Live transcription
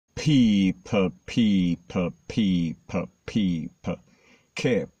People.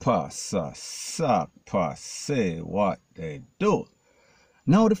 Que pasa, sapa, say what they do.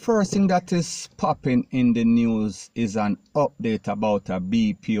 Now the first thing that is popping in the news is an update about a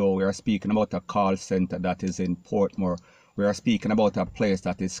BPO. We are speaking about a call center that is in Portmore. We are speaking about a place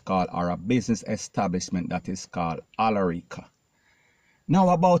that is called, or a business establishment that is called Alarica. Now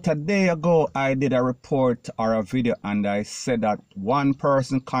about a day ago, I did a report or a video and I said that one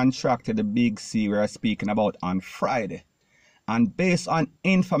person contracted the Big C we are speaking about on Friday. And based on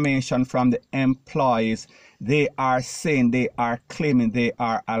information from the employees, they are saying, they are claiming, they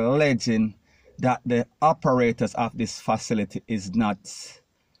are alleging that the operators of this facility is not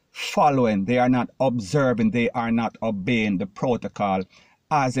following, they are not observing, they are not obeying the protocol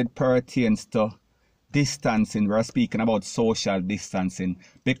as it pertains to distancing. We're speaking about social distancing,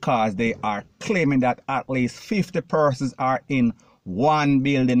 because they are claiming that at least 50 persons are in one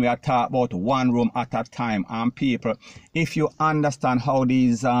building. We are talking about one room at a time. And people, if you understand how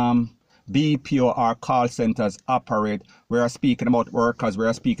these BPO or call centers operate, we are speaking about workers, we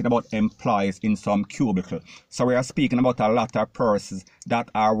are speaking about employees in some cubicle. So we are speaking about a lot of persons that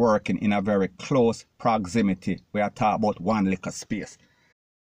are working in a very close proximity. We are talking about one little space.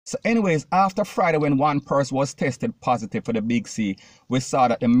 So anyways, after Friday, when one person was tested positive for the Big C, we saw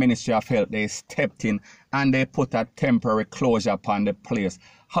that the Ministry of Health, they stepped in and they put a temporary closure upon the place.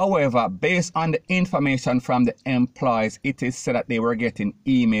 However, based on the information from the employees, it is said that they were getting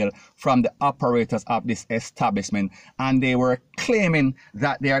email from the operators of this establishment, and they were claiming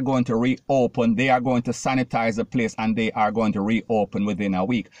that they are going to reopen, they are going to sanitize the place, and they are going to reopen within a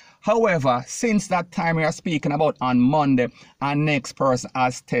week. However, since that time we are speaking about on Monday, our next person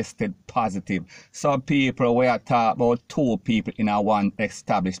has tested positive. So people, we are talking about 2 people in a one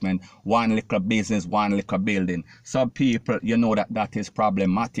establishment, one little business, one little building. So people, you know that that is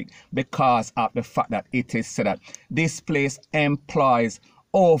problematic, because of the fact that it is said that this place employs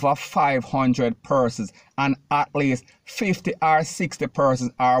over 500 persons, and at least 50 or 60 persons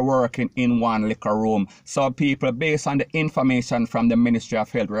are working in one little room. So people, based on the information from the Ministry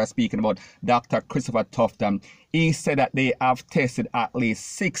of Health, we are speaking about Dr. Christopher Tufton, he said that they have tested at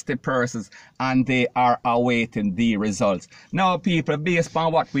least 60 persons and they are awaiting the results. Now people, based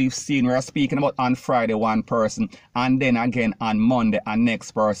on what we've seen, we are speaking about on Friday one person, and then again on Monday a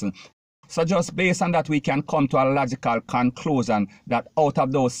next person. So just based on that, we can come to a logical conclusion that out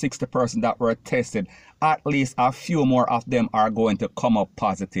of those 60 persons that were tested, at least a few more of them are going to come up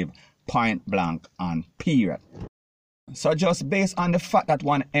positive, point blank and period. So just based on the fact that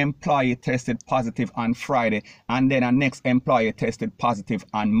one employee tested positive on Friday and then a next employee tested positive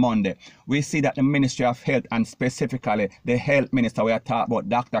on Monday, we see that the Ministry of Health, and specifically the Health Minister, we are talking about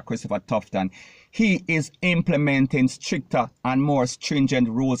Dr. Christopher Tufton, he is implementing stricter and more stringent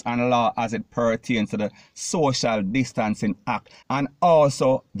rules and law as it pertains to the Social Distancing Act and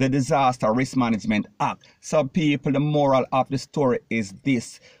also the Disaster Risk Management Act. So people, the moral of the story is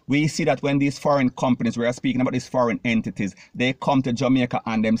this. We see that when these foreign companies, we are speaking about these foreign entities, they come to Jamaica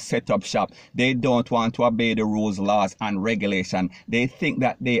and them set up shop. They don't want to obey the rules, laws and regulation. They think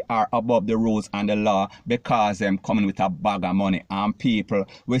that they are above the rules and the law because them coming with a bag of money. And people,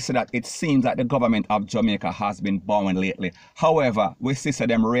 we see that it seems that the government of Jamaica has been bowing lately. However, we see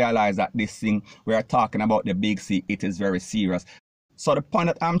them realize that this thing we are talking about, the Big C, it is very serious. So the point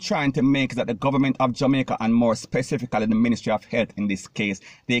that I'm trying to make is that the government of Jamaica, and more specifically the Ministry of Health in this case,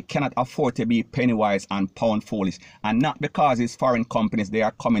 they cannot afford to be penny wise and pound foolish. And not because it's foreign companies, they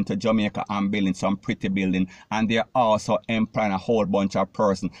are coming to Jamaica and building some pretty building, and they are also employing a whole bunch of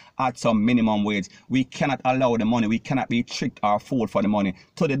persons at some minimum wage. We cannot allow the money, we cannot be tricked or fooled for the money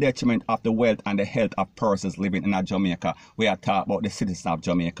to the detriment of the wealth and the health of persons living in Jamaica. We are talking about the citizens of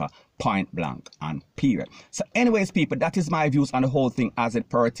Jamaica. Point blank and period. So anyways people, that is my views on the whole thing as it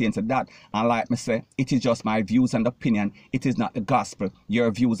pertains to that. And like me say, it is just my views and opinion. It is not the gospel. Your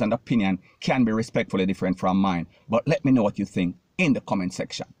views and opinion can be respectfully different from mine. But let me know what you think in the comment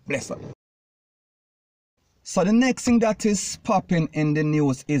section. Bless up. So the next thing that is popping in the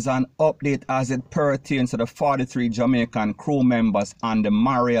news is an update as it pertains to the 43 Jamaican crew members on the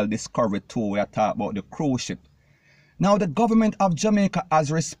P0L Discovery 2. We are talking about the cruise ship. Now, the government of Jamaica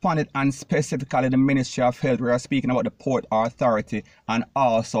has responded, and specifically the Ministry of Health. We are speaking about the Port Authority and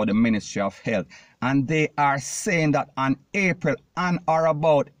also the Ministry of Health. And they are saying that on April and or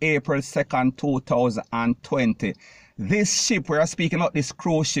about April 2nd, 2020, this ship, we are speaking about this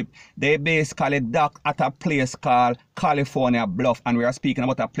cruise ship, they basically docked at a place called California Bluff, and we are speaking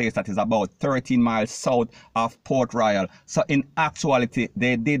about a place that is about 13 miles south of Port Royal. So in actuality,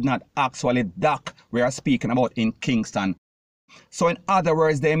 they did not actually dock. We are speaking about in Kingston. So in other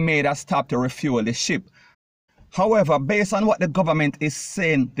words, they made a stop to refuel the ship. However, based on what the government is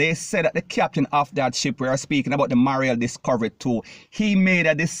saying, they said that the captain of that ship, we are speaking about the P0L Discovery 2, he made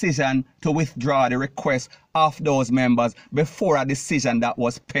a decision to withdraw the request of those members before a decision that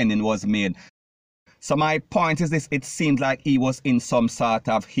was pending was made. So my point is this: it seems like he was in some sort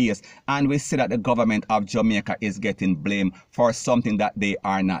of haste, and we see that the government of Jamaica is getting blamed for something that they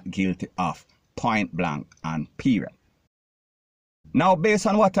are not guilty of. Point blank and period. Now, based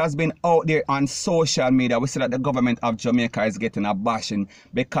on what has been out there on social media, we see that the government of Jamaica is getting a bashing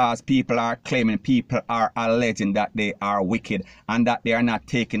because people are claiming, people are alleging that they are wicked and that they are not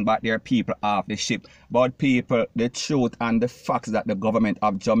taking back their people off the ship. But people, the truth and the facts that the government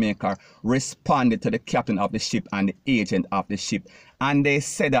of Jamaica responded to the captain of the ship and the agent of the ship. And they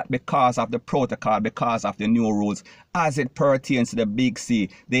said that because of the protocol, because of the new rules, as it pertains to the Big C,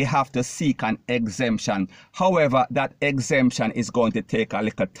 they have to seek an exemption. However, that exemption is going to take a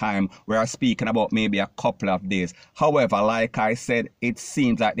little time. We are speaking about maybe a couple of days. However, like I said, it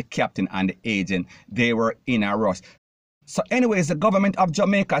seems like the captain and the agent, they were in a rush. So anyways, the government of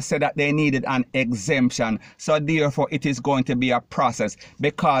Jamaica said that they needed an exemption. So therefore, it is going to be a process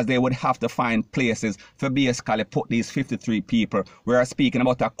because they would have to find places for basically put these 53 people. We are speaking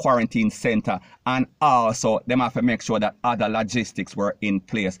about a quarantine center, and also them have to make sure that other logistics were in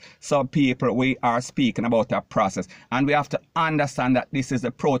place. So people, we are speaking about a process, and we have to understand that this is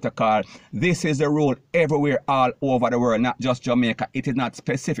the protocol. This is the rule everywhere all over the world, not just Jamaica. It is not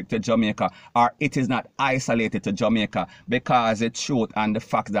specific to Jamaica, or it is not isolated to Jamaica. Because the truth and the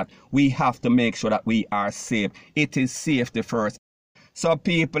fact that we have to make sure that we are safe. It is safety first. So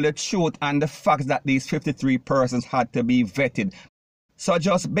people, the truth and the fact that these 53 persons had to be vetted. So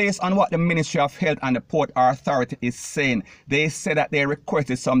just based on what the Ministry of Health and the Port Authority is saying, they said that they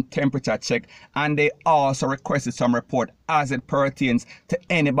requested some temperature check, and they also requested some report as it pertains to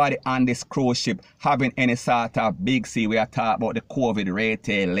anybody on this cruise ship having any sort of Big C. We are talking about the COVID rate,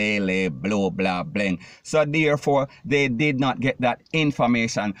 lele, blah, blah, bling. So therefore, they did not get that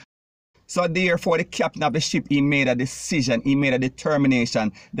information. So therefore, the captain of the ship, he made a decision, he made a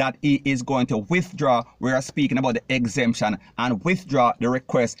determination that he is going to withdraw. We are speaking about the exemption, and withdraw the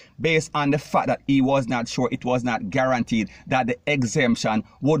request based on the fact that he was not sure, it was not guaranteed that the exemption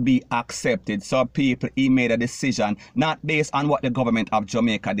would be accepted. So people, he made a decision, not based on what the government of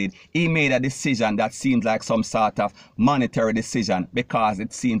Jamaica did. He made a decision that seems like some sort of monetary decision, because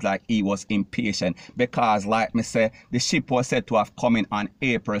it seems like he was impatient. Because like me say, the ship was said to have come in on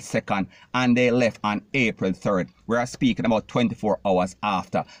April 2nd. And they left on April 3rd. We are speaking about 24 hours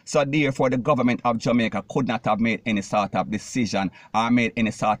after. So therefore, the government of Jamaica could not have made any sort of decision or made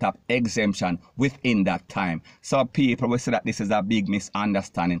any sort of exemption within that time. So people will say that this is a big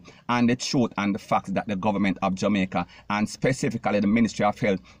misunderstanding. And the truth and the fact that the government of Jamaica, and specifically the Ministry of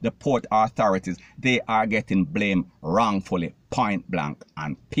Health, the port authorities, they are getting blamed wrongfully, point blank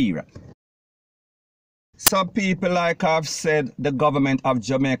and period. So people, like I've said, the government of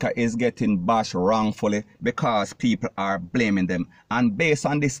Jamaica is getting bashed wrongfully because people are blaming them. And based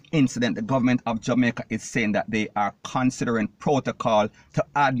on this incident, the government of Jamaica is saying that they are considering protocol to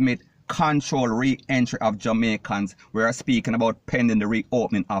admit control re-entry of Jamaicans. We are speaking about pending the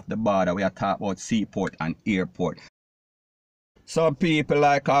reopening of the border. We are talking about seaport and airport. So people,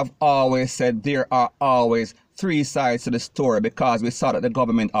 like I've always said, there are always three sides to the story, because we saw that the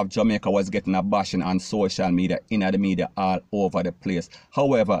government of Jamaica was getting a bashing on social media, in the media, all over the place.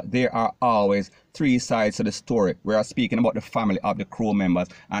 However, there are always three sides to the story. We are speaking about the family of the crew members,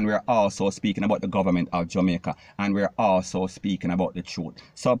 and we are also speaking about the government of Jamaica, and we are also speaking about the truth.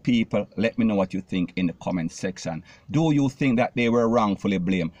 So people, let me know what you think in the comment section. Do you think that they were wrongfully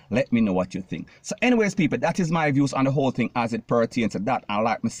blamed? Let me know what you think. So anyways people, that is my views on the whole thing as it pertains to that. And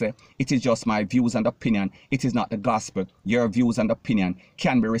like me say, it is just my views and opinion. It is not the gospel. Your views and opinion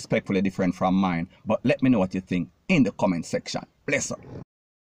can be respectfully different from mine. But let me know what you think in the comment section. Bless up.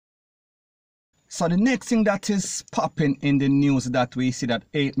 So the next thing that is popping in the news, that we see that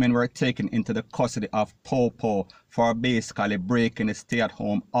 8 men were taken into the custody of P0L for basically breaking the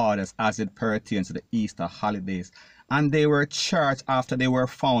stay-at-home orders as it pertains to the Easter holidays. And they were charged after they were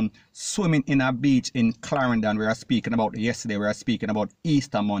found swimming in a beach in Clarendon. We are speaking about yesterday. We are speaking about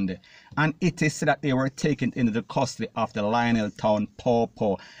Easter Monday. And it is said that they were taken into the custody of the Lionel Town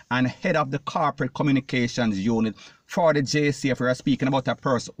P0L, and head of the corporate communications unit for the JCF. We are speaking about a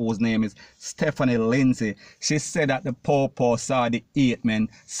person whose name is Stephanie Lindsay. She said that the P0L saw the 8 men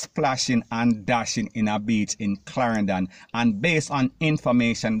splashing and dashing in a beach in Clarendon. And based on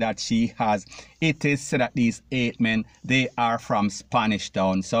information that she has, it is said that these 8 men, they are from Spanish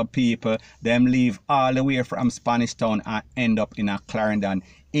Town. So people, them leave all the way from Spanish Town and end up in a Clarendon,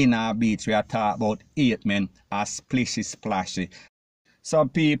 in a beach. We are talking about 8 men, a splishy splashy. So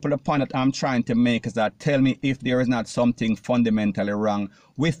people, the point that I'm trying to make is that tell me if there is not something fundamentally wrong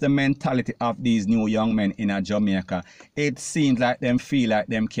with the mentality of these new young men in Jamaica. It seems like them feel like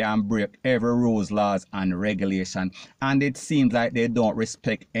them can break every rules, laws and regulation. And it seems like they don't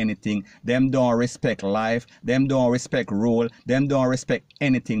respect anything. Them don't respect life. Them don't respect rule. Them don't respect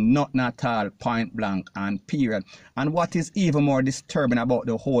anything. Not at all, point blank and period. And what is even more disturbing about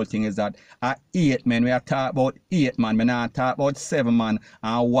the whole thing is that at 8 men, we are talking about 8 man. We not talk about 7 man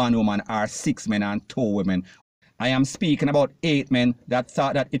and 1 woman, or 6 men and 2 women. I am speaking about 8 men that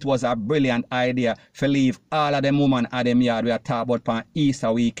thought that it was a brilliant idea to leave all of them women at them yard. We are talking about on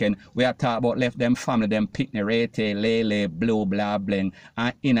Easter weekend. We are talking about left them family, them picnic, rete, lele, blue, blah, bling,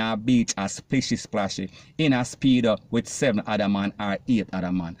 and in a beach, a splishy splashy, in a speedo with 7 other man or 8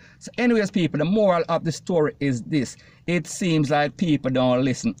 other man. So anyways, people, the moral of the story is this. It seems like people don't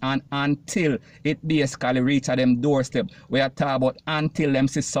listen, and until it basically reach at them doorstep, we are talking about until them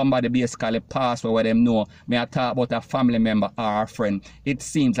see somebody basically pass where them know, we are talking about a family member or a friend, it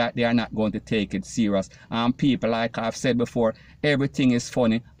seems like they are not going to take it serious. And people, like I've said before, everything is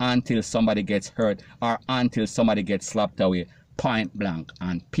funny until somebody gets hurt or until somebody gets slapped away. Point blank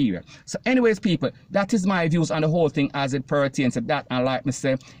and period. So anyways, people, that is my views on the whole thing as it pertains to that. And like me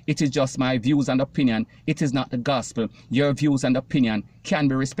say, it is just my views and opinion. It is not the gospel. Your views and opinion can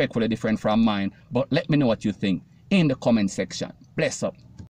be respectfully different from mine, but let me know what you think in the comment section. Bless up.